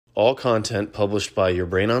All content published by Your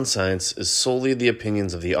Brain on Science is solely the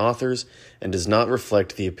opinions of the authors and does not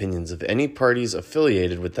reflect the opinions of any parties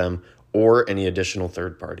affiliated with them or any additional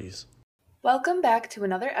third parties. Welcome back to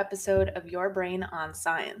another episode of Your Brain on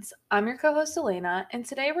Science. I'm your co-host Elena, and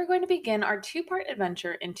today we're going to begin our two-part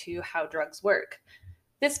adventure into how drugs work.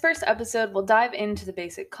 This first episode will dive into the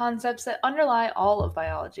basic concepts that underlie all of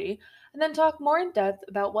biology, and then talk more in depth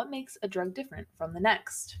about what makes a drug different from the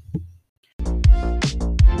next.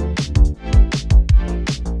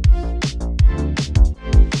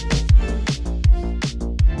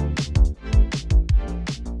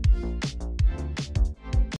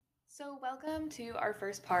 So welcome to our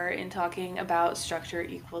first part in talking about structure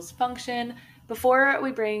equals function. Before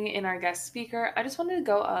we bring in our guest speaker, I just wanted to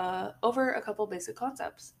go over a couple basic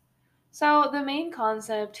concepts. So the main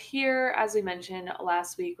concept here, as we mentioned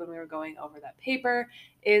last week when we were going over that paper,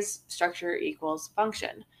 is structure equals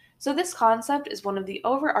function. So this concept is one of the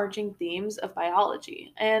overarching themes of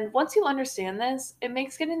biology. And once you understand this, it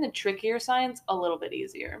makes getting the trickier science a little bit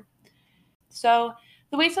easier. So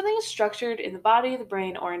the way something is structured in the body, the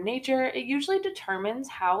brain, or in nature, it usually determines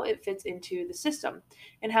how it fits into the system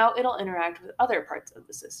and how it'll interact with other parts of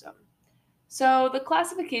the system. So, the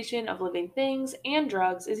classification of living things and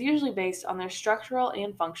drugs is usually based on their structural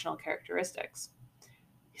and functional characteristics.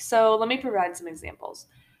 So, let me provide some examples.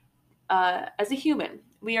 As a human,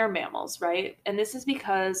 we are mammals, right? And this is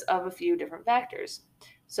because of a few different factors.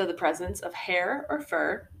 So, the presence of hair or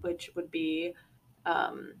fur, which would be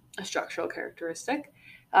a structural characteristic.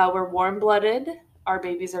 We're warm blooded, our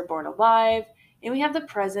babies are born alive, and we have the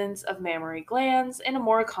presence of mammary glands and a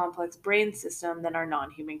more complex brain system than our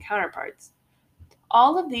non human counterparts.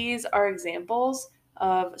 All of these are examples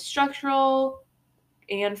of structural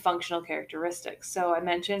and functional characteristics. So I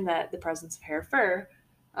mentioned that the presence of hair fur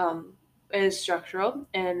is structural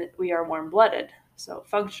and we are warm blooded, so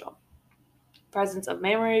functional. Presence of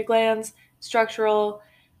mammary glands, structural,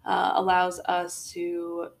 allows us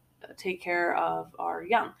to take care of our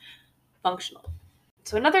young, functional.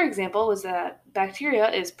 So another example was that bacteria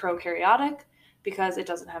is prokaryotic because it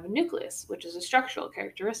doesn't have a nucleus, which is a structural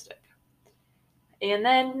characteristic. And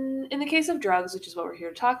then in the case of drugs, which is what we're here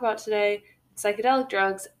to talk about today, psychedelic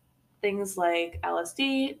drugs, things like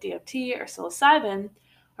LSD, DMT, or psilocybin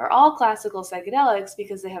are all classical psychedelics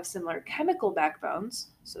because they have similar chemical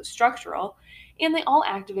backbones, so structural, and they all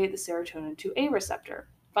activate the serotonin 2A receptor,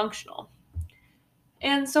 functional.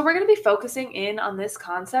 And so we're going to be focusing in on this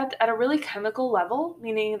concept at a really chemical level,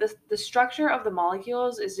 meaning the structure of the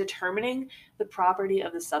molecules is determining the property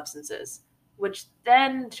of the substances, which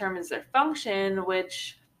then determines their function,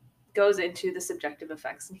 which goes into the subjective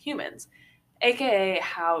effects in humans, aka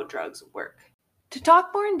how drugs work. To talk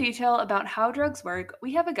more in detail about how drugs work,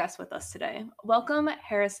 we have a guest with us today. Welcome,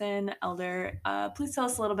 Harrison Elder. Please tell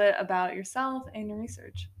us a little bit about yourself and your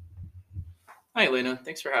research. Hi, Elena.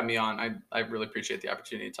 Thanks for having me on. I really appreciate the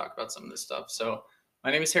opportunity to talk about some of this stuff. So my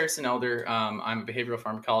name is Harrison Elder. I'm a behavioral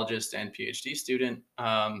pharmacologist and PhD student.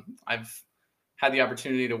 I've had the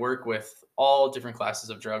opportunity to work with all different classes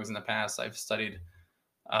of drugs in the past. I've studied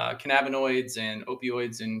cannabinoids and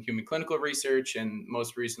opioids in human clinical research, and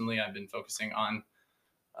most recently I've been focusing on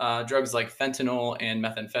drugs like fentanyl and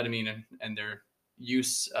methamphetamine and their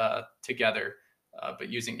use together, but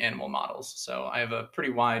using animal models. So I have a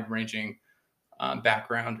pretty wide-ranging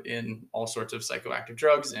background in all sorts of psychoactive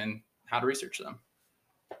drugs and how to research them.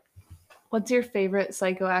 What's your favorite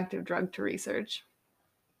psychoactive drug to research?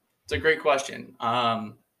 It's a great question.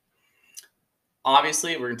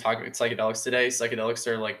 Obviously, we're going to talk about psychedelics today. Psychedelics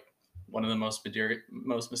are like one of the most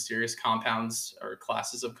mysterious compounds or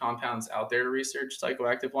classes of compounds out there to research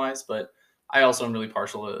psychoactive wise. But I also am really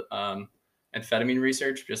partial to amphetamine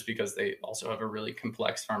research just because they also have a really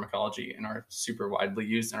complex pharmacology and are super widely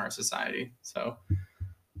used in our society. So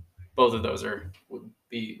both of those would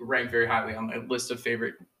be ranked very highly on my list of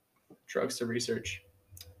favorite drugs to research.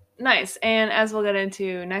 Nice. And as we'll get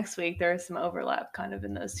into next week, there is some overlap kind of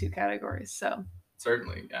in those two categories. So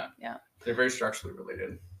certainly, yeah. Yeah. They're very structurally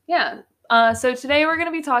related. Yeah. So today we're going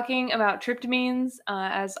to be talking about tryptamines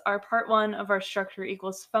as our part one of our structure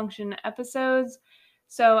equals function episodes.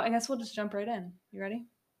 So I guess we'll just jump right in. You ready?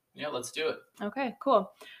 Yeah, let's do it. Okay,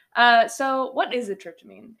 cool. So what is a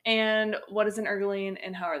tryptamine and what is an ergoline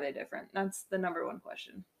and how are they different? That's the number one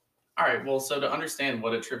question. All right. Well, so to understand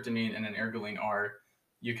what a tryptamine and an ergoline are,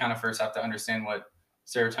 you kind of first have to understand what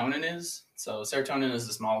serotonin is. So serotonin is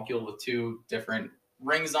this molecule with two different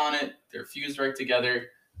rings on it. They're fused right together,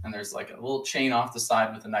 and there's like a little chain off the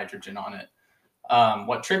side with a nitrogen on it.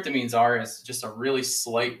 What tryptamines are is just a really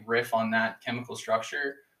slight riff on that chemical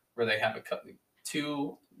structure where they have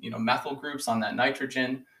two methyl groups on that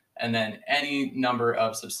nitrogen, and then any number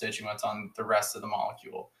of substituents on the rest of the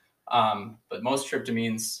molecule. But most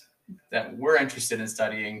tryptamines that we're interested in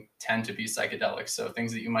studying tend to be psychedelics. So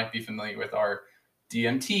things that you might be familiar with are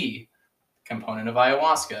DMT, component of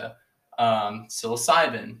ayahuasca,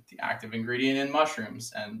 psilocybin, the active ingredient in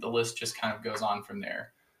mushrooms, and the list just kind of goes on from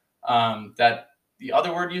there. That the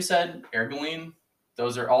other word you said, ergoline,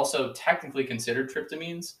 those are also technically considered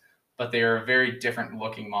tryptamines, but they are a very different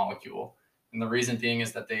looking molecule. And the reason being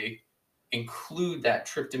is that they include that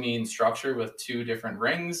tryptamine structure with two different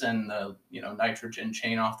rings and the nitrogen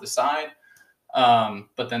chain off the side.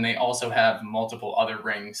 But then they also have multiple other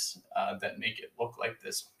rings that make it look like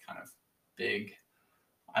this kind of big,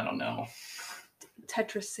 I don't know.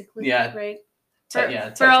 Tetracyclic, yeah, right?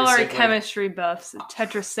 For all our chemistry buffs,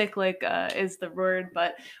 tetracyclic is the word,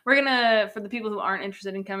 but we're gonna, for the people who aren't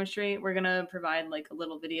interested in chemistry, we're gonna provide like a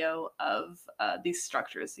little video of these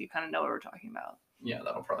structures so you kind of know what we're talking about. Yeah,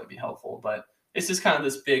 that'll probably be helpful, but it's just kind of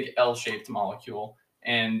this big L-shaped molecule,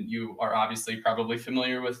 and you are obviously probably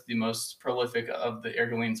familiar with the most prolific of the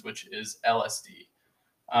ergolines, which is LSD.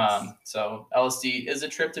 So LSD is a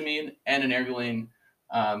tryptamine and an ergoline,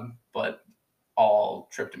 but all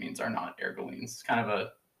tryptamines are not ergolines. It's kind of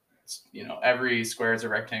a, every square is a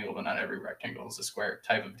rectangle, but not every rectangle is a square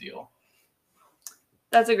type of deal.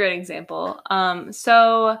 That's a great example.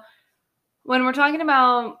 So when we're talking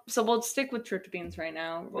about, so we'll stick with tryptamines right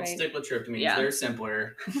now. Let's stick with tryptamines. Yeah. They're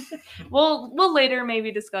simpler. We'll later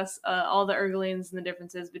maybe discuss all the ergolines and the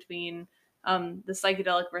differences between the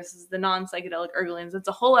psychedelic versus the non-psychedelic ergolines. It's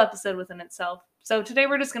a whole episode within itself. So today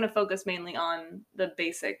we're just going to focus mainly on the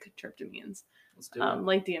basic tryptamines,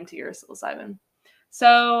 like DMT or psilocybin.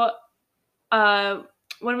 So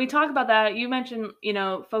when we talk about that, you mentioned,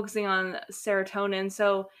 focusing on serotonin.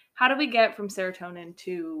 So how do we get from serotonin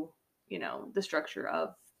to, the structure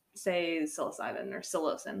of, say, psilocybin or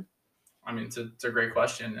psilocin? I mean, it's a great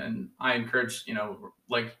question. And I encourage,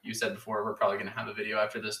 like you said before, we're probably going to have a video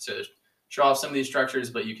after this to show off some of these structures,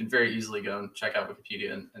 but you can very easily go and check out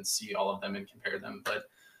Wikipedia and see all of them and compare them. But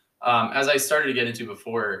as I started to get into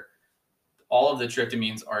before, all of the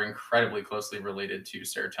tryptamines are incredibly closely related to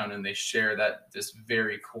serotonin. They share this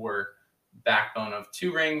very core backbone of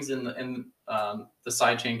two rings in the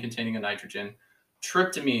side chain containing a nitrogen.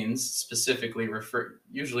 Tryptamines specifically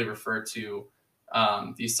usually refer to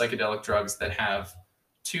these psychedelic drugs that have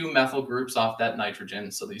two methyl groups off that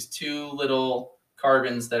nitrogen. So these two little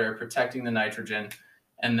carbons that are protecting the nitrogen.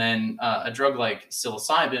 And then a drug like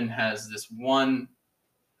psilocybin has this one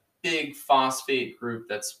big phosphate group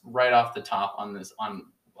that's right off the top on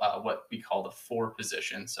what we call the 4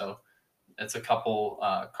 position. So it's a couple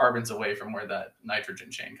carbons away from where that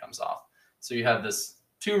nitrogen chain comes off. So you have this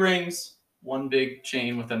 2 rings, one big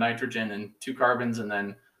chain with a nitrogen and 2 carbons, and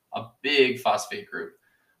then a big phosphate group.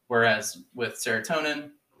 Whereas with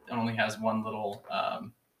serotonin, it only has one little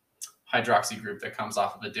hydroxy group that comes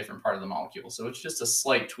off of a different part of the molecule. So it's just a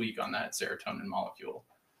slight tweak on that serotonin molecule.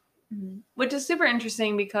 Which is super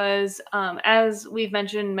interesting because, as we've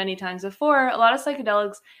mentioned many times before, a lot of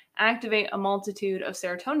psychedelics activate a multitude of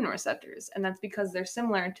serotonin receptors, and that's because they're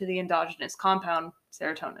similar to the endogenous compound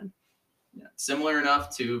serotonin. Yeah, similar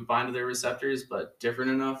enough to bind to their receptors, but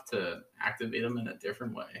different enough to activate them in a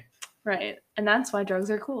different way. Right, and that's why drugs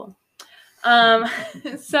are cool.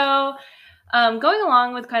 So going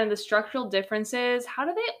along with kind of the structural differences, how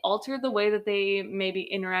do they alter the way that they maybe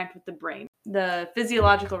interact with the brain? The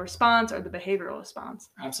physiological response or the behavioral response?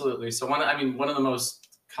 Absolutely. So one of the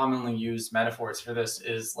most commonly used metaphors for this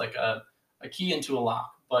is like a key into a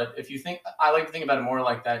lock. But if you think, I like to think about it more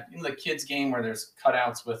like that, the kids game where there's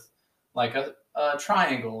cutouts with like a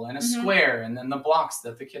triangle and a square and then the blocks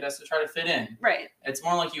that the kid has to try to fit in. Right. It's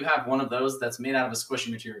more like you have one of those that's made out of a squishy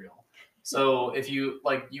material. So if you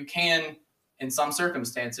can, in some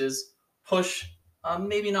circumstances, push a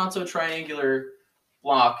maybe not so triangular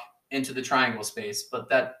block into the triangle space, but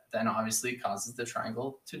that then obviously causes the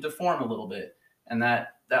triangle to deform a little bit. And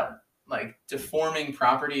that like deforming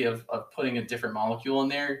property of putting a different molecule in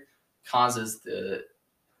there causes the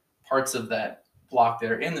parts of that block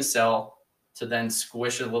that are in the cell to then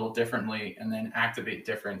squish a little differently and then activate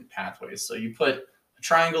different pathways. So you put a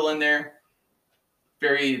triangle in there,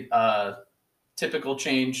 very typical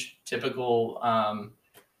change, typical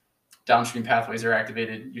downstream pathways are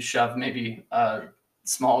activated. You shove maybe a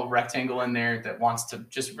small rectangle in there that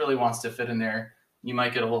really wants to fit in there. You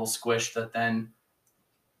might get a little squish that then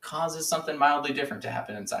causes something mildly different to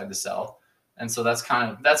happen inside the cell. And so that's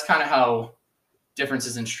kind of how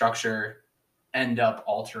differences in structure end up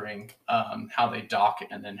altering how they dock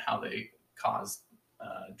and then how they cause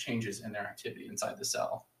changes in their activity inside the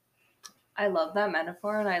cell. I love that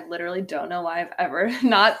metaphor, and I literally don't know why I've ever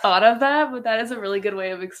not thought of that, but that is a really good way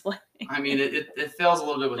of explaining. I mean, it fails a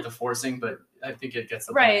little bit with the forcing, but I think it gets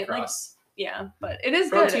the Right, point across. Yeah, but it is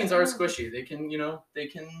Proteins good. are squishy. They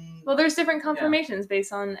can. Well, there's different conformations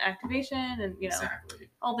based on activation and exactly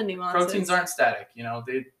all the nuances. Proteins aren't static.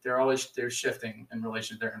 They're shifting in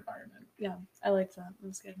relation to their environment. Yeah, I like that. That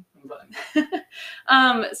was good.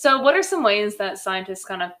 But so what are some ways that scientists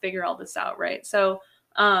kind of figure all this out, right? So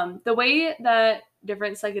the way that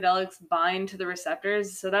different psychedelics bind to the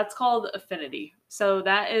receptors, so that's called affinity. So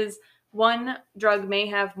that is one drug may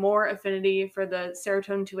have more affinity for the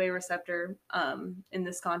serotonin 2A receptor in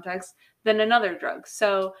this context than another drug.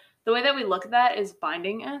 So the way that we look at that is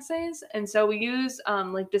binding assays. And so we use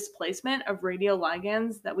like displacement of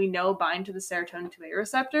radioligands that we know bind to the serotonin 2A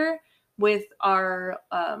receptor with our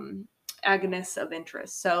agonists of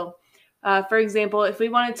interest. So, for example, if we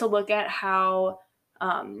wanted to look at how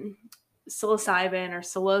psilocybin or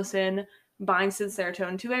psilocin binds to the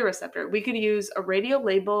serotonin 2A receptor, we could use a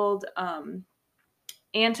radio-labeled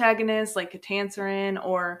antagonist like ketanserin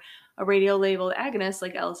or a radio-labeled agonist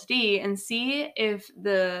like LSD and see if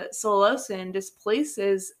the psilocin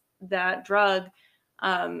displaces that drug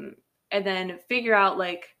and then figure out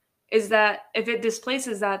like, is that if it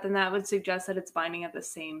displaces that, then that would suggest that it's binding at the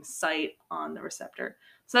same site on the receptor.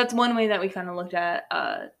 So that's one way that we kind of looked at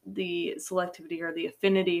the selectivity or the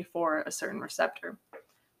affinity for a certain receptor.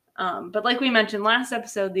 But like we mentioned last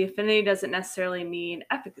episode, the affinity doesn't necessarily mean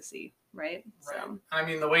efficacy, right? So I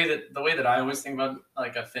mean, the way that I always think about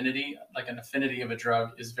like affinity, like an affinity of a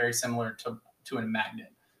drug is very similar to a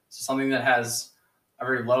magnet. So something that has a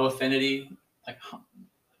very low affinity, like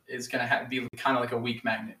is going to be kind of like a weak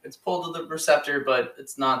magnet. It's pulled to the receptor, but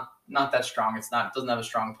it's not that strong. It doesn't have a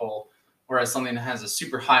strong pull. Whereas something that has a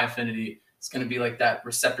super high affinity, it's going to be like that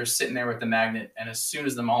receptor sitting there with the magnet, and as soon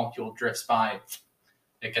as the molecule drifts by,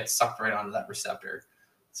 it gets sucked right onto that receptor.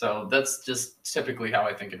 So that's just typically how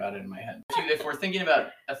I think about it in my head. If we're thinking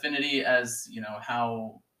about affinity as,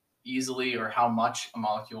 how easily or how much a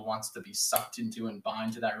molecule wants to be sucked into and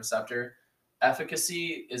bind to that receptor,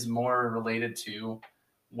 efficacy is more related to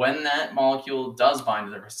when that molecule does bind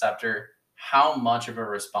to the receptor, how much of a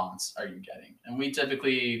response are you getting? And we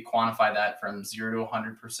typically quantify that from 0 to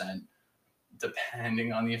 100%,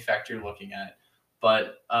 depending on the effect you're looking at.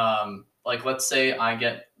 But like, let's say I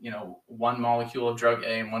get, one molecule of drug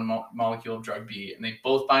A and one molecule of drug B, and they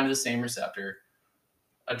both bind to the same receptor.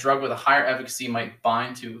 A drug with a higher efficacy might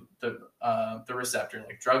bind to the receptor.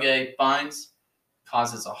 Like drug A binds,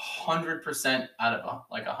 causes 100% out of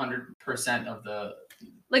 100% of the,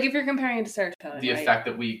 like if you're comparing it to serotonin, the effect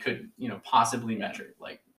that we could possibly measure.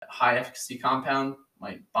 Like high efficacy compound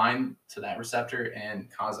might bind to that receptor and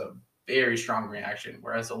cause a very strong reaction,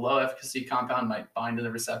 whereas a low efficacy compound might bind to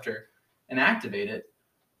the receptor and activate it,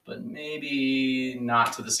 but maybe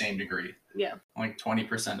not to the same degree. Yeah, like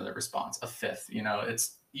 20% of the response, a fifth.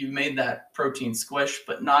 You've made that protein squish,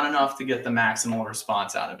 but not enough to get the maximal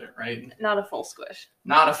response out of it, right? Not a full squish.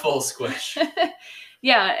 Not a full squish.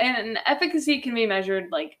 Yeah, and efficacy can be measured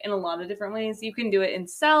like in a lot of different ways. You can do it in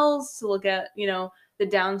cells to look at, the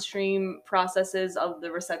downstream processes of the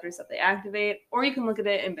receptors that they activate, or you can look at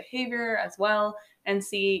it in behavior as well and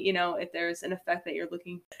see, if there's an effect that you're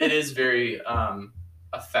looking. It is very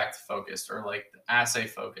effect focused or like assay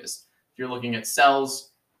focused. If you're looking at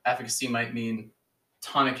cells, efficacy might mean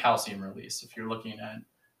ton of calcium release. If you're looking at,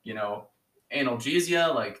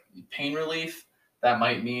 analgesia, like pain relief, that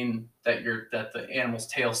might mean that the animal's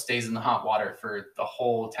tail stays in the hot water for the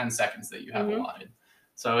whole 10 seconds that you have allotted.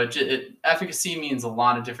 So efficacy means a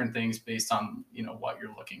lot of different things based on, what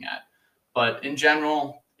you're looking at. But in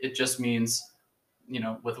general, it just means,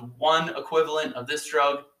 with one equivalent of this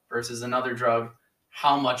drug versus another drug,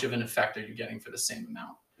 how much of an effect are you getting for the same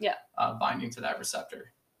amount? Yeah. Binding to that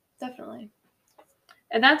receptor. Definitely.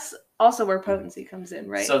 And that's also where potency comes in,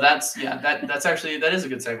 right? So that's actually, that is a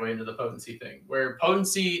good segue into the potency thing, where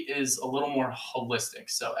potency is a little more holistic.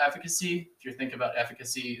 So efficacy, if you think about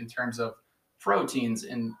efficacy in terms of proteins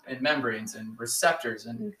and membranes and receptors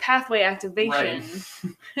and pathway activation,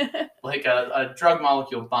 right. Like a drug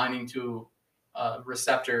molecule binding to a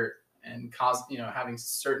receptor and having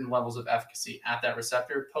certain levels of efficacy at that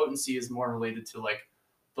receptor. Potency is more related to like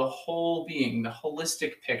the whole being, the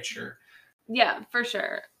holistic picture. Yeah, for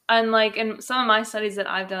sure. And like in some of my studies that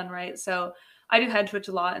I've done, right? So I do head twitch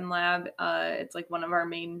a lot in lab. It's like one of our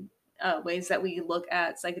main ways that we look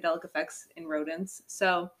at psychedelic effects in rodents.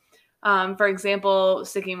 So, for example,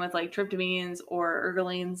 sticking with like tryptamines or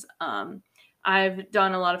ergolines, I've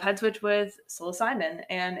done a lot of head twitch with psilocybin,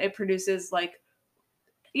 and it produces like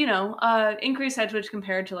increased head twitch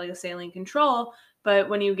compared to like a saline control. But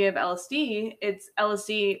when you give LSD,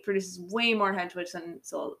 LSD produces way more head twitch than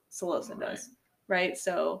psilocin does, right?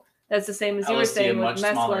 So that's the same as you were LSD saying at with much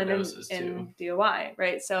smaller mescaline doses, and DOI,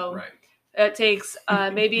 right? So Right. it takes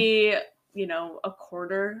maybe, a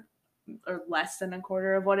quarter or less than a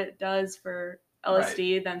quarter of what it does for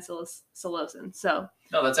LSD than psilocin. So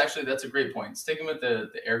No, that's a great point. Sticking with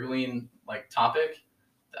the ergoline like topic,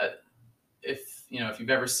 if you've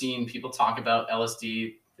ever seen people talk about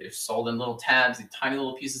LSD, they're sold in little tabs, these tiny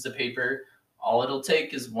little pieces of paper. All it'll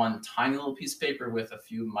take is one tiny little piece of paper with a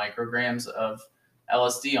few micrograms of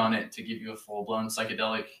LSD on it to give you a full-blown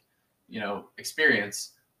psychedelic,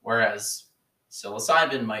 experience. Whereas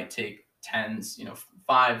psilocybin might take tens,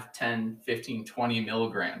 5, 10, 15, 20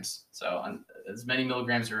 milligrams. So as many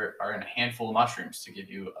milligrams are in a handful of mushrooms to give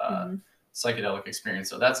you a psychedelic experience.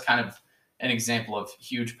 So that's kind of an example of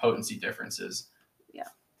huge potency differences. Yeah.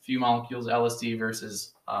 Few molecules LSD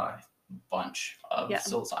versus a bunch of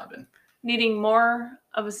psilocybin. Needing more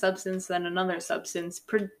of a substance than another substance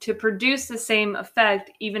to produce the same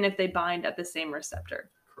effect, even if they bind at the same receptor.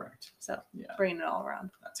 Correct. So bringing it all around.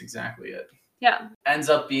 That's exactly it. Yeah. Ends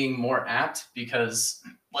up being more apt because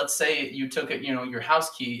let's say you took your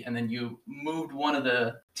house key and then you moved one of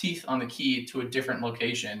the teeth on the key to a different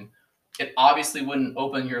location. It obviously wouldn't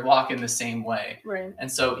open your lock in the same way. Right.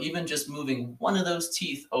 And so even just moving one of those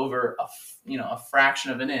teeth over a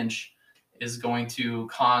fraction of an inch is going to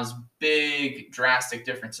cause big drastic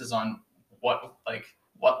differences on what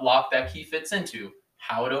lock that key fits into,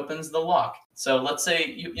 how it opens the lock. So let's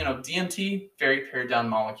say DMT, very pared down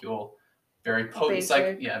molecule, very potent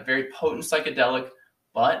very potent psychedelic,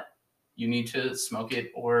 but you need to smoke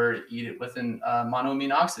it or eat it with an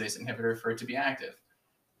monoamine oxidase inhibitor for it to be active.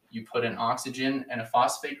 You put an oxygen and a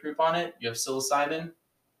phosphate group on it, you have psilocybin,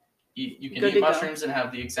 you can eat mushrooms and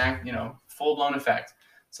have the exact, full-blown effect.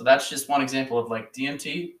 So that's just one example of like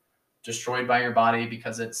DMT destroyed by your body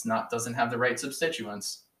because doesn't have the right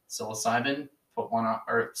substituents. Psilocybin,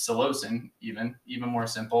 or psilocin, even more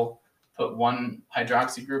simple, put one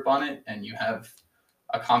hydroxy group on it and you have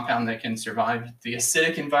a compound that can survive the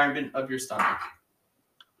acidic environment of your stomach.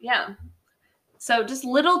 Yeah. So just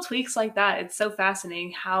little tweaks like that. It's so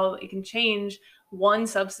fascinating how it can change one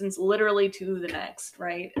substance literally to the next,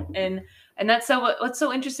 right? And that's what's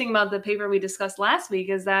so interesting about the paper we discussed last week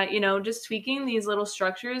is that, just tweaking these little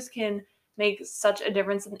structures can make such a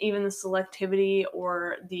difference in even the selectivity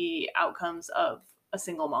or the outcomes of a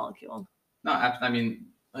single molecule. No, I mean,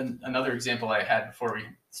 another example I had before we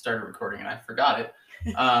started recording and I forgot it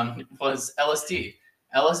was LSD.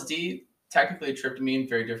 LSD, technically tryptamine,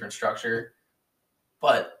 very different structure.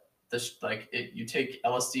 But you take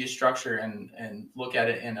LSD structure and look at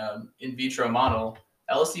it in an in vitro model.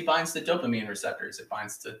 LSD binds to dopamine receptors. It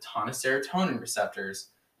binds to ton of serotonin receptors.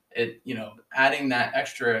 It, adding that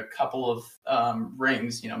extra couple of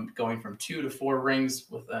rings, going from 2 to 4 rings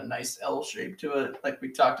with a nice L shape to it, like we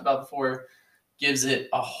talked about before, gives it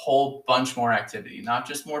a whole bunch more activity. Not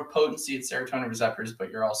just more potency at serotonin receptors, but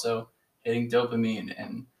you're also hitting dopamine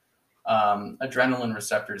and adrenaline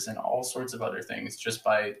receptors and all sorts of other things just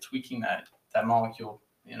by tweaking that molecule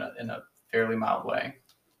in a fairly mild way.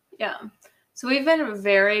 Yeah. So we've been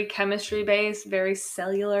very chemistry based, very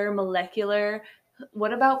cellular, molecular.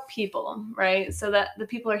 What about people, right? So that the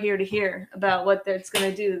people are here to hear about what it's going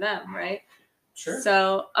to do to them, right? Sure.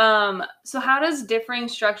 So how does differing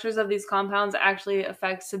structures of these compounds actually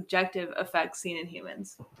affect subjective effects seen in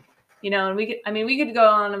humans? And we could go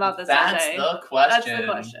on about this all day. That's the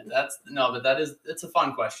question. It's a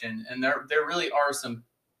fun question. And there really are some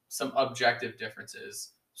objective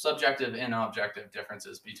differences, subjective and objective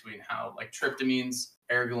differences between how like tryptamines,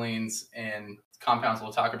 ergolines, and compounds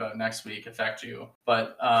we'll talk about next week affect you.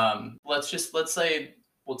 But let's say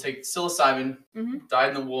we'll take psilocybin,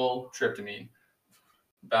 dyed-in-the-wool tryptamine,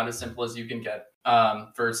 about as simple as you can get,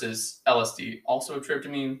 versus LSD, also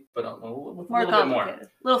tryptamine, but with a little bit more.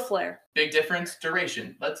 Little flair. Big difference,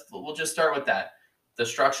 duration. We'll just start with that. The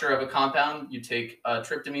structure of a compound, you take a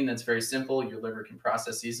tryptamine that's very simple, your liver can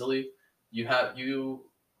process easily. You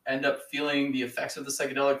end up feeling the effects of the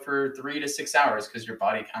psychedelic for 3 to 6 hours because your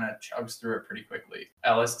body kind of chugs through it pretty quickly.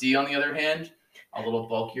 LSD, on the other hand, a little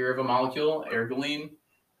bulkier of a molecule, ergoline,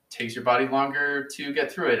 takes your body longer to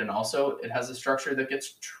get through it. And also it has a structure that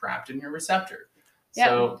gets trapped in your receptor. Yeah.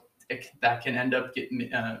 So that can end up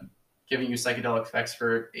giving you psychedelic effects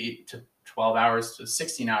for 8 to 12 hours to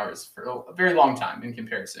 16 hours for a very long time in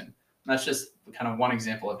comparison. And that's just kind of one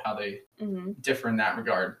example of how they differ in that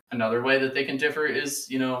regard. Another way that they can differ is,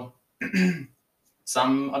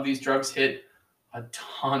 some of these drugs hit a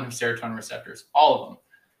ton of serotonin receptors, all of them.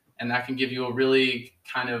 And that can give you a really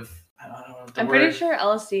kind of, I don't know the I'm word. pretty sure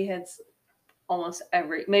LSD hits almost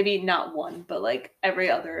every, maybe not one, but like every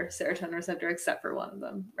other serotonin receptor except for one of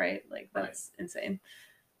them, right? Like that's insane.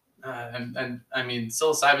 And I mean,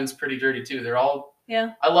 psilocybin's pretty dirty too. They're all,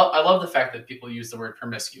 yeah. I love the fact that people use the word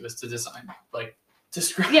promiscuous to describe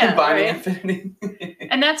Yeah, binding right. affinity.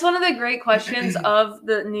 And that's one of the great questions of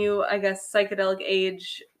the new, I guess, psychedelic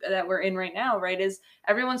age that we're in right now, right? Is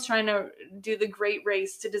everyone's trying to do the great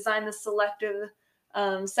race to design the selective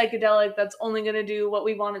psychedelic that's only going to do what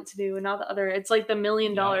we want it to do and not the other. It's like the $1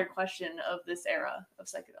 million question of this era of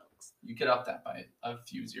psychedelics. You get up that by a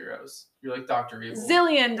few zeros. You're like Dr. Evil. $1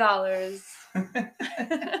 zillion.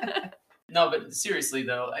 No, but seriously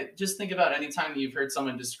though, just think about any time you've heard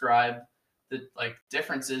someone describe the like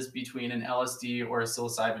differences between an LSD or a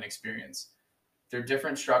psilocybin experience. Their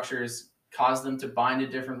different structures cause them to bind to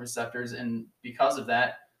different receptors, and because of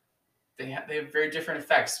that, they have very different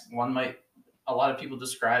effects. A lot of people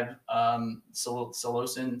describe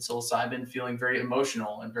psilocybin feeling very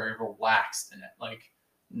emotional and very relaxed, and like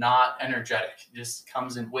not energetic. It just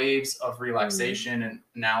comes in waves of relaxation and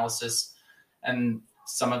analysis, and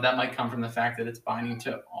some of that might come from the fact that it's binding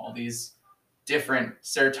to all these different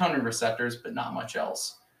serotonin receptors, but not much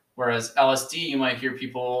else. Whereas LSD, you might hear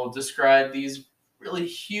people describe these really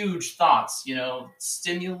huge thoughts,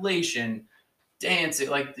 stimulation, dancing,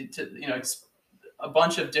 like, it's a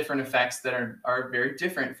bunch of different effects that are very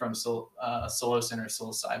different from psilocin or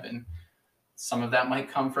psilocybin. Some of that might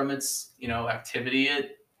come from its, activity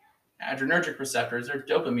at adrenergic receptors or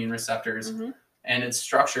dopamine receptors, and its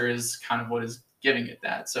structure is kind of what is giving it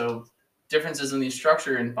that. So differences in the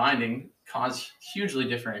structure and binding cause hugely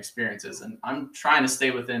different experiences. And I'm trying to stay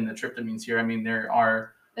within the tryptamines here. I mean,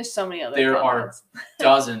 there's so many other compounds. Are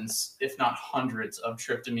dozens, if not hundreds, of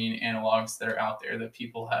tryptamine analogs that are out there that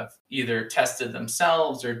people have either tested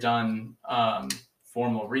themselves or done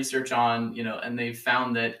formal research on, and they've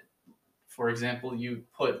found that, for example, you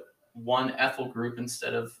put one ethyl group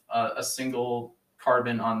instead of a single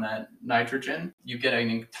carbon on that nitrogen, you get an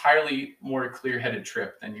entirely more clear-headed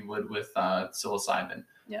trip than you would with psilocybin.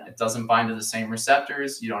 Yeah. It doesn't bind to the same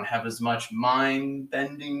receptors. You don't have as much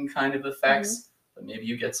mind-bending kind of effects, but maybe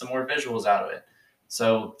you get some more visuals out of it.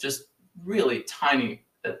 So just really tiny,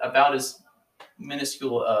 about as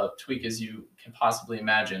minuscule a tweak as you can possibly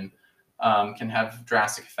imagine, can have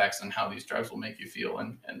drastic effects on how these drugs will make you feel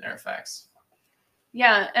and their effects.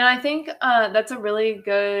 Yeah, and I think that's a really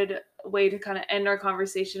good way to kind of end our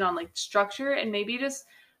conversation on like structure, and maybe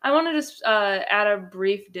I want to just add a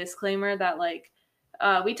brief disclaimer that like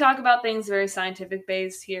we talk about things very scientific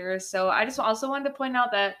based here. So I just also wanted to point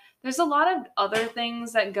out that there's a lot of other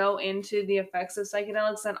things that go into the effects of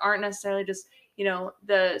psychedelics that aren't necessarily just,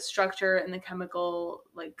 the structure and the chemical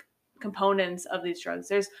like components of these drugs.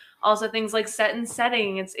 There's also things like set and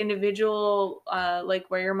setting. It's individual, like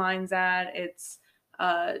where your mind's at. It's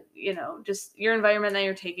just your environment that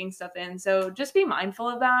you're taking stuff in. So just be mindful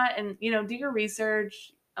of that and, do your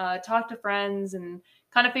research, talk to friends, and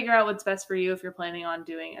kind of figure out what's best for you if you're planning on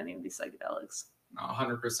doing any of these psychedelics.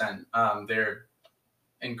 100%. They're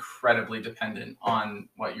incredibly dependent on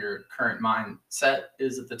what your current mindset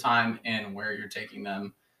is at the time and where you're taking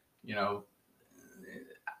them.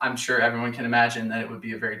 I'm sure everyone can imagine that it would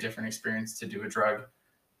be a very different experience to do a drug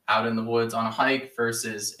out in the woods on a hike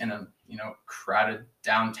versus in a crowded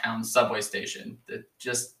downtown subway station. That,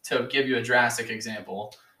 just to give you a drastic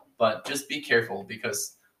example, but just be careful,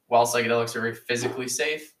 because while psychedelics are very physically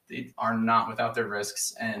safe, they are not without their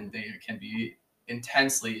risks, and they can be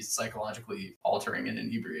intensely psychologically altering and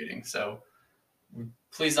inebriating. So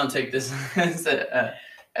please don't take this as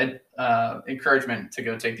an encouragement to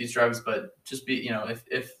go take these drugs, but just be,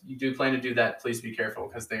 if you do plan to do that, please be careful,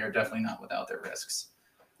 because they are definitely not without their risks.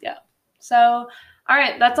 Yeah. So, all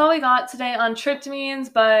right, that's all we got today on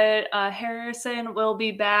tryptamines, but Harrison will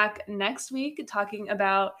be back next week talking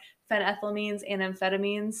about phenethylamines and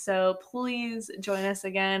amphetamines. So please join us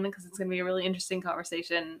again, because it's going to be a really interesting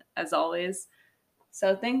conversation as always.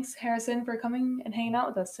 So thanks, Harrison, for coming and hanging out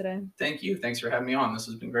with us today. Thank you. Thanks for having me on. This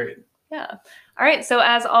has been great. Yeah. All right. So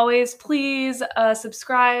as always, please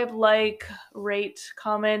subscribe, like, rate,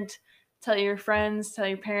 comment, tell your friends, tell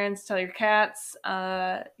your parents, tell your cats.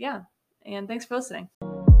 Yeah. And thanks for listening.